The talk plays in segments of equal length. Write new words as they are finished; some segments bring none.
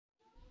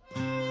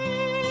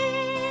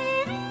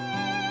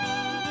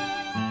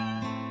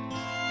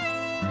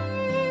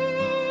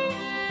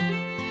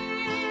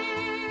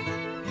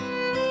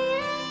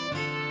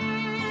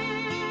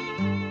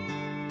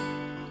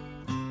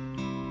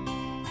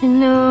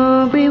And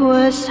Aubrey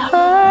was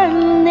her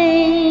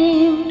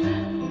name,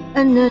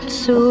 a not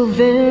so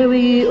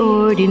very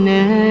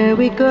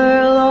ordinary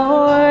girl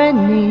or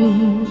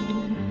name,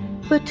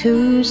 but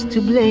who's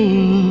to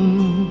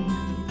blame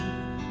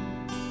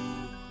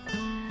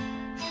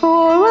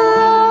for a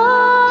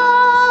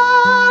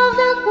love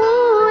that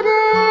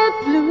wouldn't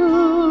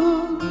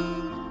bloom,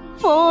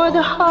 for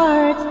the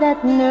hearts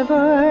that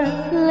never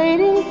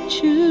played in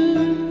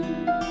tune?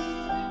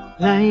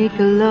 Like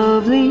a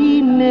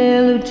lovely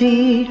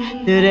melody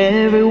that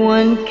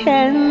everyone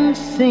can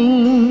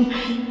sing,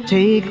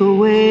 take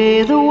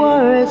away the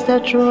words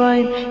that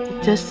rhyme,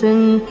 it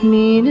doesn't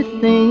mean a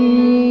thing.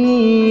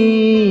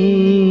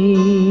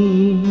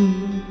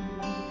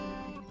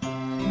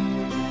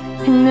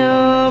 And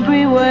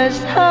Aubrey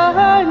was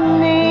her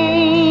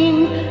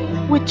name.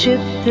 We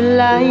chipped the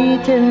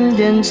light and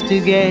danced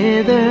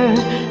together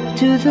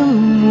to the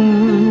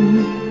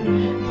moon,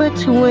 but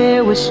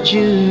where was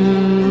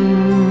June?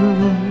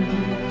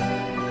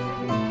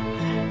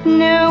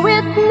 No,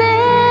 it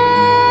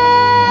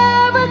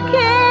never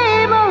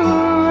came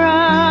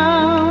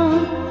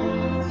around.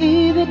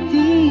 If it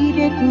did,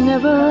 it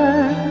never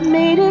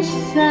made a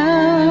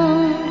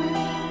sound.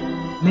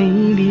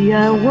 Maybe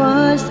I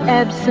was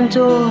absent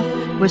or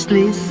was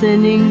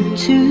listening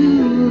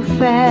too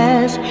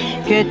fast,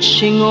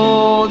 catching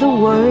all the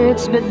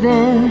words, but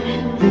then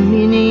the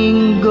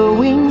meaning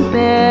going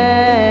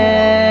past.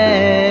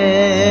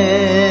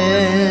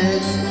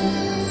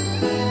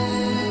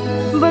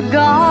 But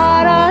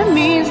God, I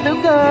miss the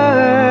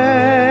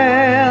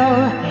girl,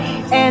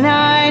 and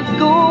I'd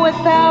go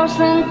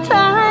 1,000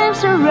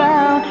 times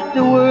around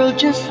the world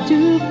just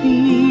to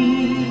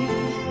be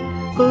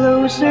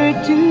closer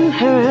to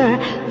her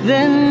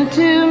than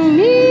to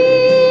me.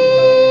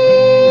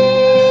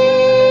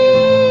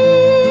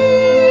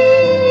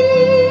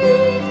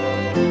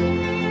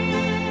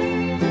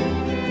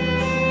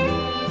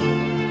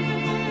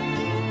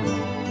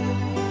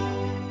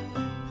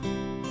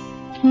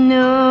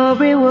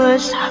 Aubrey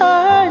was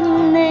her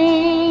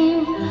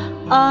name.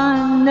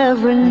 I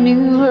never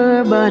knew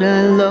her, but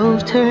I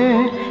loved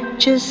her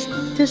just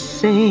the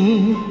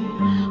same.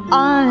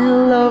 I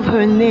love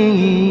her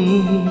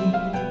name.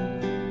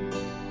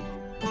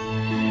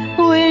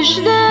 Wish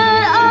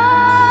that I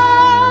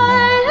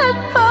had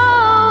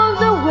found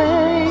the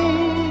way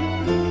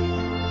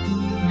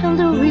and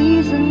the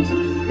reasons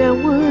that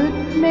would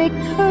make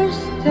her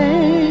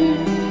stay.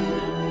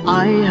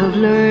 I have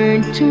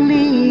learned to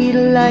lead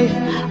a life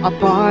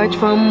apart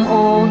from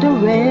all the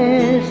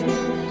rest.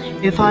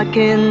 If I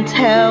can't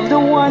have the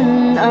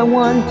one I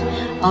want,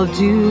 I'll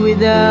do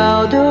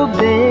without the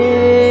best.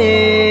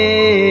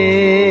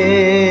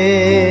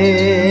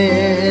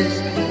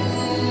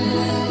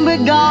 But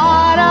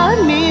God, I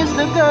miss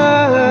the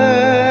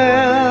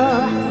girl,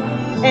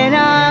 and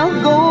I'll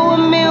go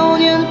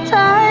 1,000,000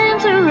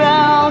 times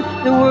around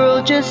the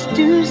world just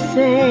to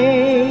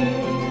say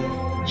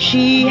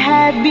she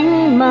had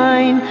been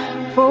mine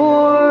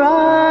for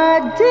a